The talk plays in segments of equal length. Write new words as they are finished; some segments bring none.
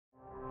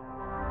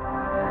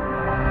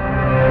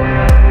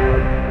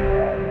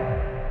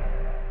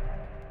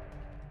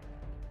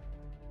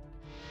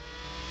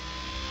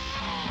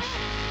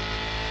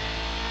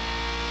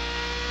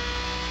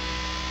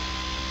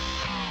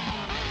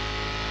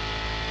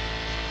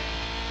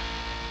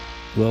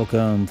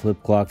Welcome,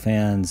 flip clock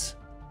fans.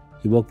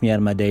 You woke me out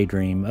of my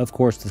daydream. Of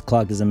course, the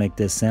clock doesn't make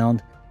this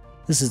sound.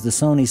 This is the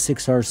Sony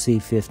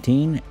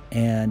 6RC-15,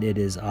 and it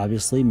is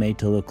obviously made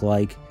to look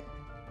like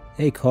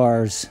a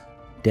car's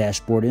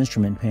dashboard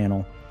instrument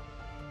panel.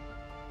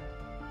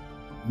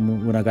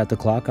 When I got the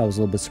clock, I was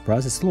a little bit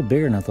surprised. It's a little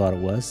bigger than I thought it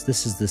was.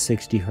 This is the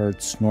 60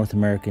 Hz North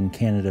American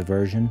Canada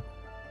version.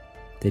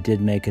 They did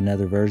make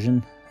another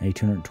version, a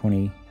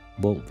 220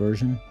 volt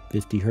version,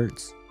 50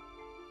 Hz.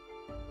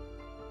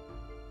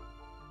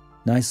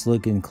 Nice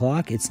looking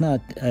clock. It's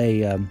not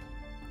a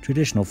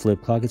traditional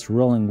flip clock, it's a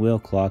rolling wheel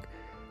clock.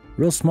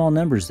 Real small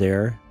numbers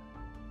there,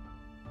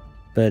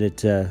 but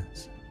it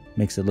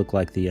makes it look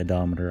like the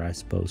odometer, I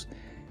suppose.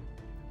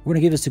 We're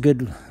going to give us a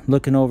good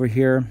looking over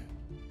here,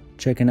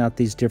 checking out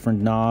these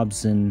different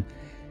knobs and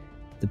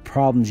the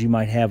problems you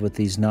might have with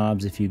these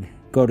knobs if you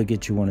go to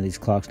get you one of these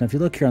clocks. Now if you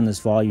look here on this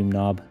volume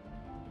knob,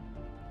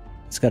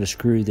 it's got a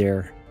screw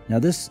there. Now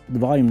the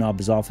volume knob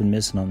is often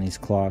missing on these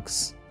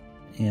clocks,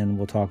 and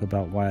we'll talk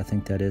about why I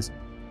think that is.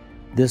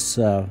 This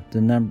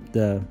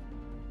the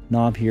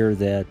knob here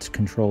that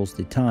controls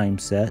the time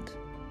set,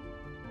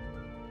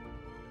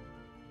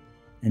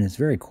 and it's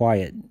very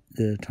quiet,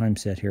 the time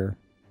set here.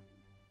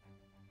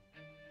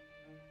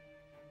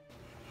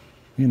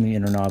 And the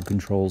inner knob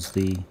controls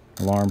the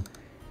alarm,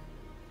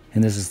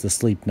 and this is the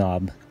sleep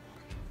knob.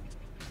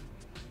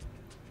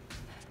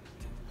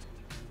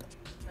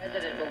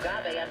 President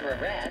Mugabe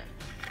under arrest.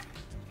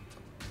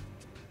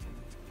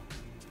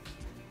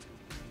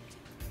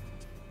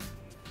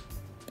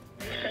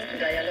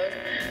 Dialogue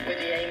with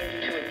the aim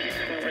to a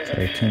peaceful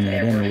resolution. Tune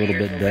that in a little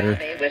bit better.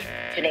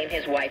 To name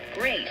his wife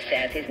Grace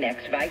as his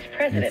next vice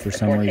president. If for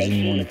some reason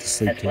you want it to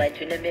sleep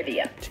to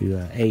Namibia.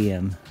 To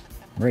AM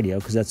radio,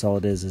 because that's all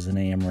it is an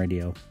AM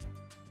radio.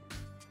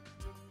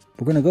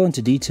 We're going to go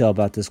into detail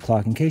about this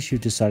clock in case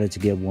you've decided to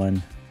get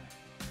one,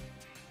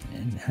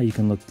 and how you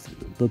can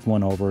look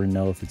one over and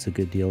know if it's a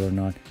good deal or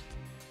not.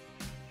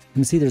 You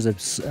can see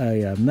there's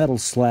a metal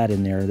slat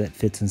in there that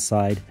fits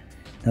inside.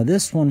 Now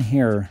this one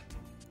here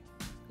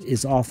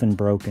is often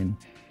broken,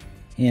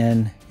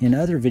 and in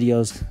other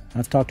videos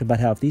I've talked about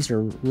how if these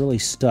are really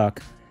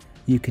stuck,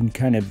 you can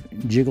kind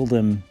of jiggle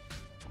them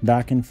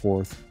back and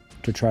forth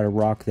to try to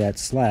rock that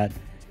slat,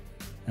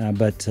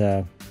 but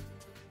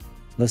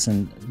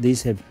listen,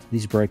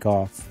 these break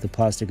off. The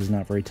plastic is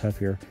not very tough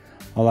here.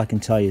 All I can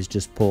tell you is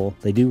just pull.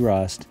 They do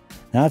rust.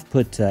 Now I've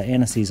put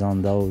anti-seize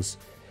on those,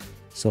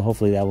 so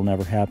hopefully that will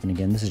never happen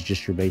again. This is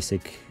just your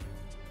basic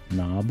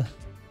knob.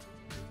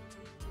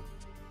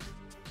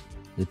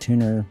 The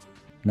tuner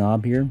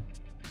knob here.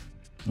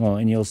 Oh,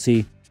 and you'll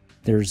see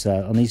there's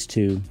on these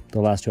two, the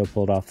last two I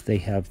pulled off, they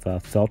have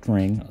felt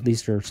ring.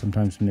 These are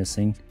sometimes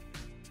missing.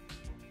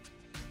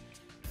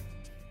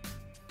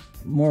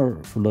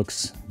 More for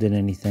looks than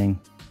anything.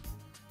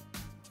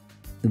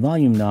 The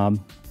volume knob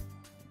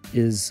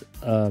is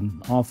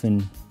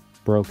often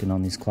broken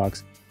on these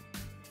clocks.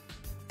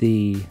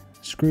 The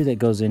screw that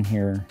goes in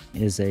here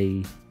is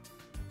a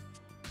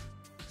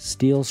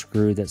steel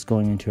screw that's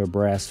going into a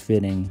brass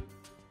fitting.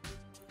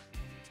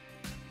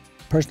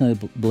 Personally,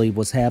 I believe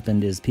what's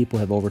happened is people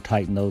have over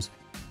tightened those,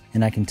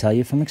 and I can tell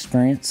you from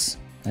experience,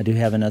 I do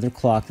have another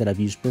clock that I've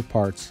used for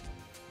parts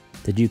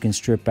that you can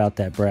strip out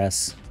that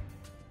brass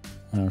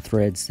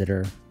threads that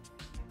are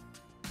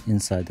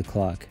inside the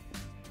clock.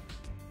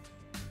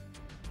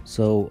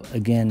 So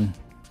again,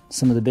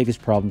 some of the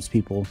biggest problems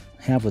people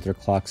have with their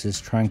clocks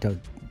is trying to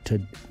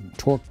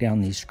torque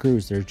down these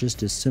screws. There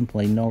just is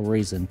simply no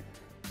reason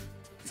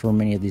for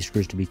many of these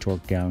screws to be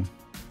torqued down.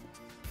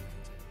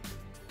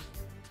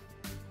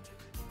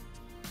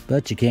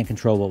 But you can't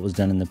control what was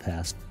done in the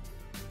past.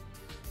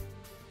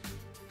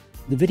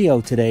 The video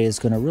today is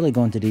going to really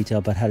go into detail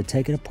about how to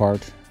take it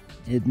apart.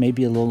 It may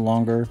be a little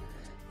longer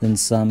than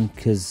some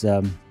because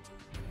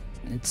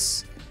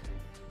it's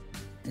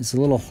a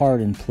little hard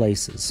in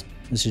places.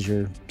 This is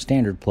your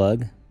standard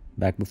plug,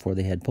 back before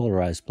they had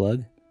polarized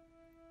plug.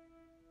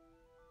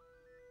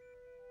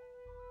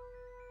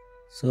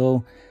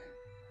 So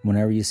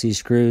whenever you see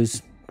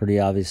screws, pretty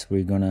obvious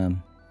we're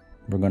gonna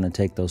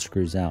take those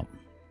screws out.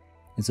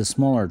 It's a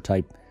smaller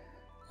type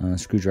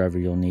screwdriver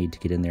you'll need to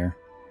get in there.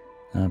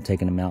 I'm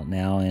taking them out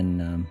now, and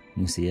you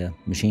can see a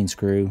machine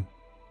screw,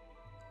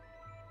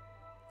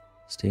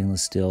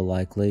 stainless steel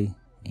likely.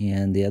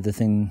 And the other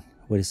thing,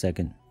 wait a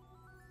second,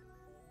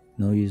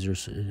 no user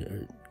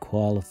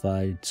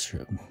qualified.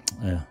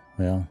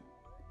 Well,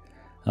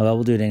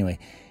 we'll do it anyway.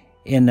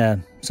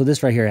 And so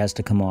this right here has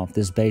to come off.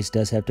 This base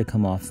does have to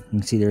come off. You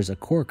can see there's a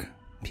cork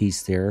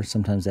piece there.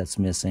 Sometimes that's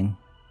missing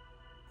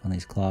on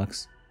these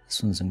clocks.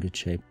 This one's in good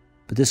shape.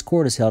 But this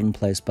cord is held in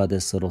place by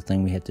this little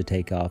thing we have to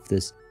take off.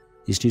 These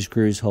two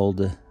screws hold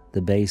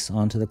the base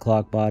onto the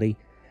clock body,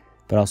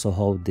 but also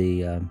hold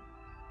the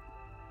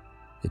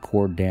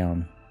cord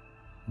down.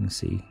 You can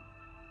see,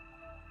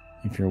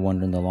 if you're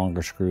wondering, the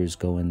longer screws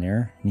go in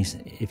there.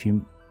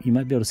 And you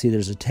might be able to see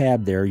there's a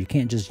tab there. You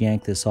can't just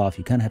yank this off.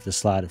 You kind of have to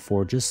slide it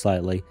forward just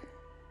slightly,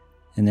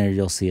 and there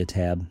you'll see a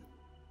tab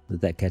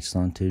that catches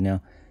onto.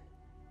 Now,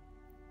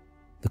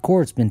 The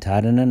cord's been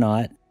tied in a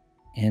knot,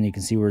 and you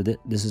can see where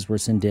this is where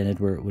it's indented,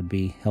 where it would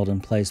be held in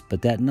place.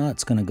 But that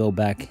knot's going to go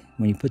back,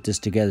 when you put this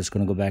together, it's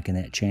going to go back in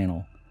that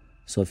channel.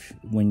 So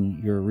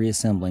when you're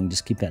reassembling,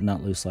 just keep that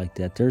knot loose like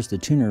that. There's the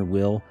tuner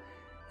wheel,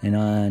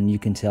 and you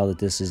can tell that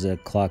this is a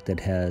clock that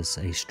has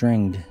a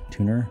stringed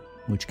tuner,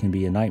 which can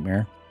be a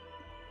nightmare.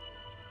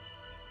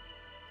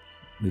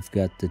 We've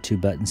got the two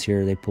buttons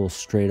here. They pull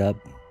straight up.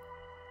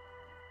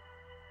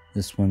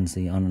 This one's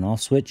the on and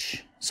off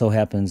switch. So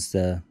happens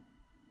the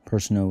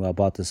person who I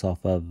bought this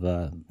off of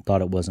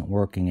thought it wasn't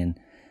working, and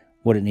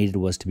what it needed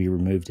was to be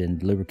removed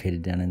and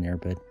lubricated down in there,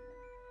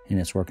 and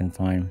it's working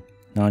fine.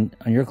 Now on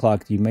your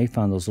clock, you may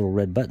find those little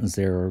red buttons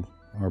there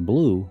are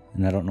blue,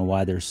 and I don't know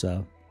why there's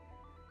a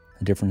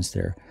difference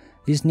there.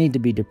 These need to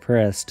be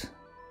depressed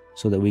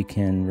so that we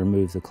can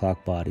remove the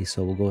clock body,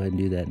 so we'll go ahead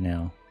and do that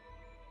now.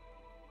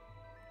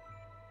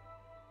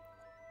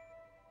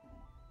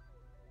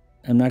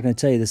 I'm not going to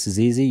tell you this is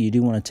easy. You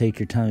do want to take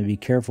your time and be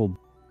careful.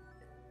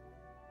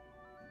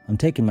 I'm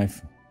taking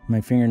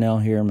my fingernail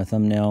here, my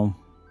thumbnail,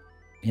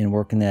 and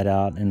working that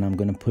out, and I'm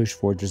going to push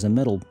forward. There's a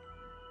metal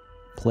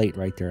plate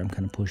right there I'm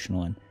kind of pushing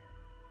on.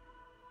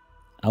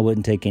 I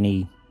wouldn't take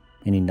any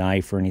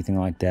knife or anything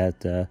like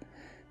that.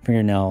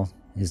 Fingernail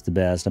is the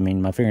best. I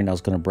mean, my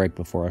fingernail's going to break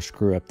before I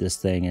screw up this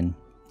thing, and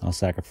I'll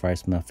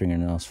sacrifice my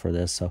fingernails for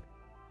this. So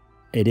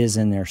it is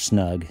in there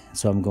snug.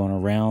 So I'm going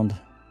around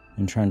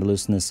and trying to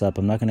loosen this up.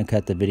 I'm not going to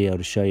cut the video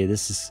to show you.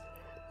 This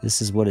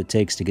is what it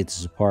takes to get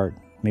this apart.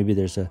 Maybe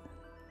there's a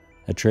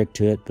trick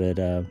to it,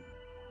 but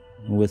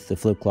with the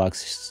flip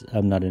clocks,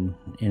 I'm not in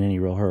any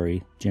real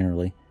hurry,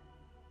 generally.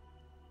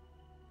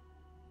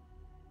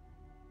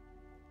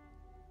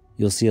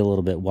 You'll see a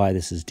little bit why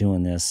this is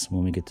doing this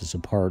when we get this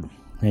apart.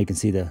 Now you can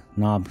see the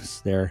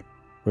knobs there,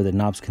 where the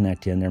knobs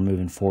connect in, they're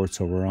moving forward,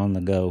 so we're on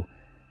the go.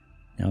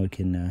 Now we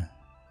can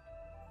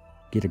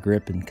get a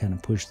grip and kind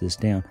of push this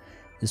down.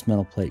 This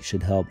metal plate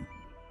should help.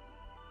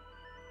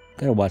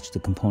 Got to watch the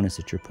components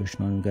that you're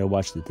pushing on. You've got to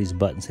watch that these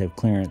buttons have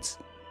clearance.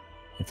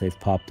 If they've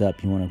popped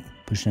up, you want to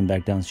push them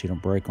back down so you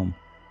don't break them.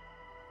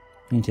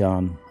 You can tell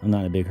I'm not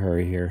in a big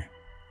hurry here.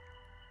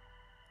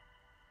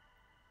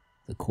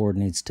 The cord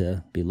needs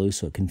to be loose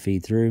so it can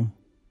feed through.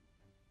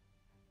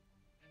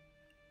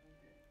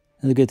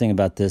 And the good thing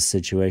about this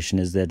situation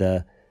is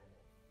that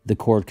the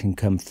cord can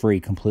come free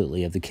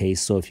completely of the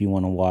case. So if you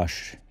want to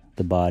wash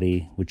the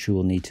body, which you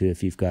will need to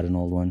if you've got an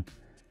old one.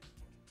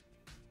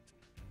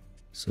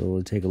 So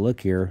we'll take a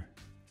look here.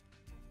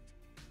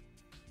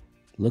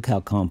 Look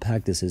how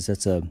compact this is.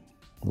 That's a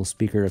little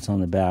speaker that's on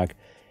the back.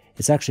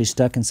 It's actually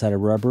stuck inside a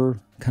rubber,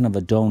 kind of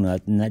a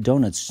donut, and that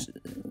donut's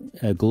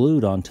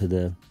glued onto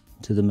the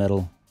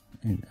metal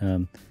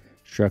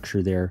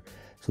structure there.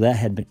 So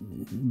that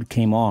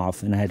came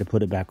off, and I had to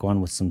put it back on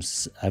with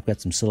I've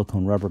got some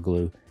silicone rubber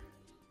glue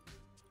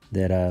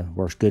that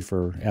works good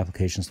for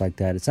applications like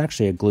that. It's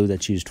actually a glue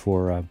that's used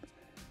for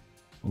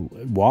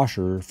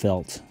washer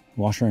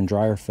and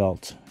dryer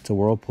felt. It's a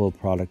Whirlpool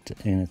product,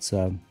 and it's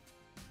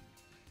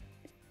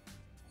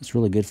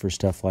really good for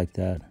stuff like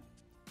that.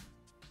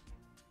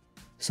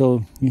 So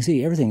you can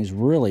see everything is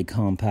really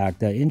compact.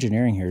 The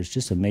engineering here is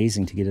just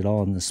amazing to get it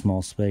all in this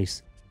small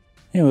space.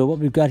 Anyway, what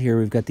we've got here,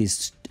 we've got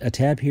a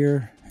tab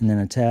here, and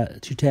then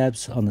two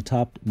tabs on the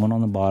top, one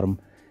on the bottom,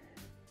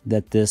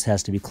 that this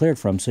has to be cleared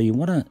from. So you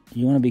want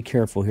to be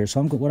careful here.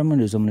 So what I'm going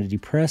to do is I'm going to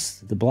depress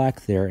the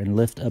black there and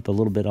lift up a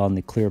little bit on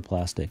the clear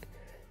plastic.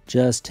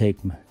 Just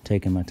taking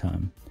my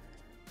time.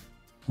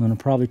 I'm going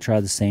to probably try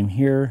the same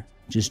here.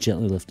 Just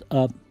gently lift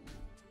up.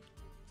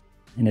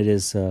 And it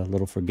is a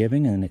little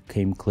forgiving, and it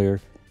came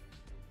clear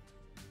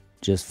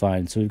just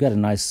fine. So we've got a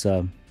nice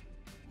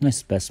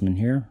specimen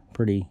here.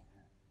 Pretty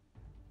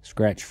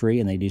scratch-free,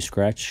 and they do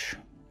scratch.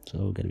 So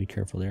we've got to be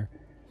careful there.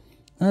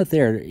 Not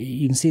there.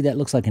 You can see that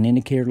looks like an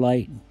indicator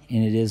light,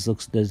 and it does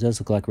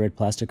look like red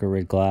plastic or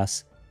red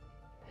glass.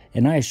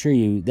 And I assure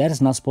you, that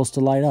is not supposed to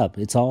light up.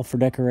 It's all for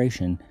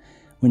decoration.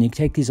 When you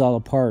take these all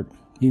apart,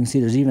 you can see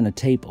there's even a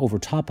tape over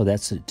top of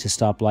that to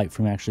stop light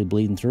from actually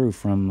bleeding through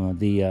from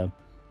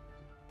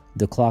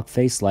the clock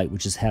face light,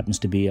 which just happens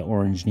to be an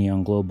orange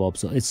neon glow bulb.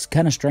 So it's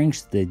kind of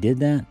strange that they did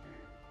that,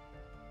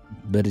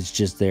 but it's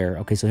just there.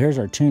 Okay, so here's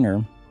our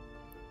tuner.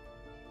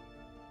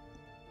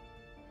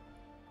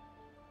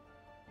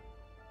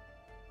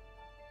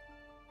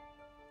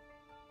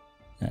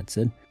 That's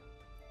it.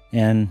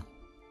 And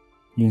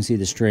you can see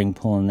the string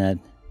pulling that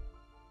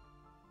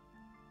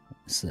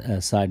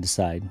side to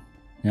side.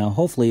 Now,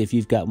 hopefully, if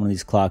you've got one of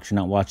these clocks, you're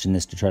not watching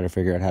this to try to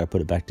figure out how to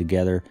put it back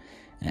together.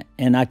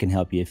 And I can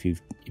help you if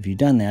you've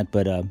done that.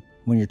 But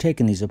when you're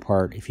taking these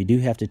apart, if you do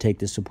have to take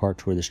this apart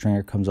to where the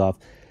stringer comes off,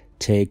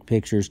 take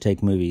pictures,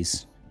 take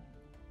movies.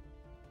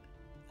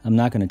 I'm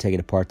not going to take it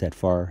apart that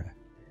far.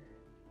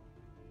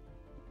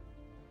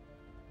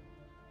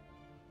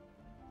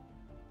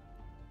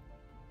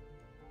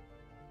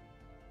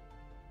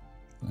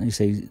 Like you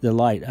say, the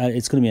light,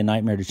 it's going to be a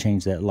nightmare to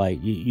change that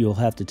light. You'll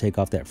have to take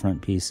off that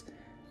front piece.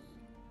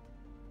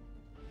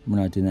 We're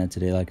not doing that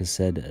today, like I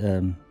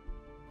said.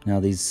 Now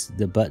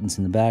the buttons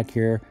in the back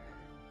here,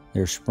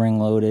 they're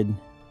spring-loaded.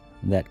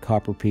 That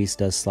copper piece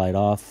does slide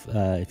off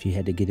if you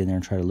had to get in there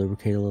and try to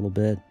lubricate a little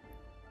bit.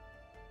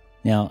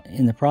 Now,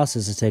 in the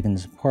process of taking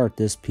this apart,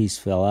 this piece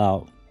fell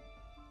out,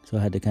 so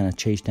I had to kind of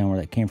chase down where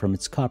that came from.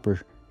 It's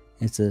copper.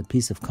 It's a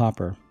piece of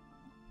copper.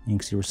 You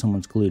can see where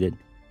someone's glued it.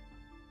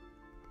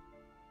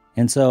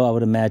 And so I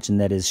would imagine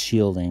that is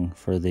shielding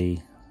for the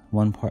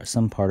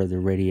some part of the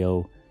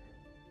radio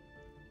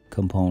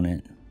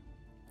component.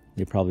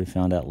 They probably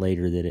found out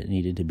later that it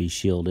needed to be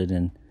shielded,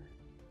 and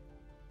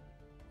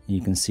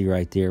you can see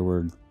right there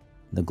where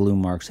the glue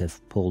marks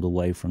have pulled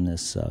away from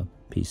this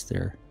piece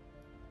there.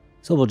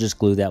 So we'll just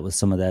glue that with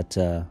some of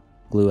that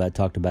glue I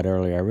talked about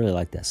earlier. I really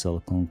like that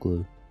silicone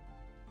glue.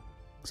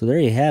 So there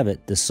you have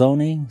it, the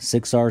Sony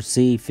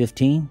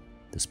 6RC-15,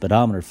 the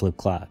speedometer flip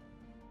clock.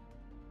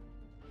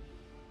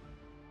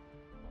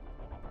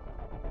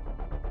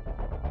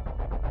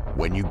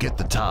 When you get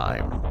the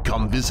time,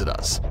 come visit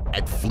us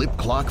at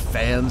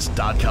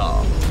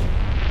flipclockfans.com.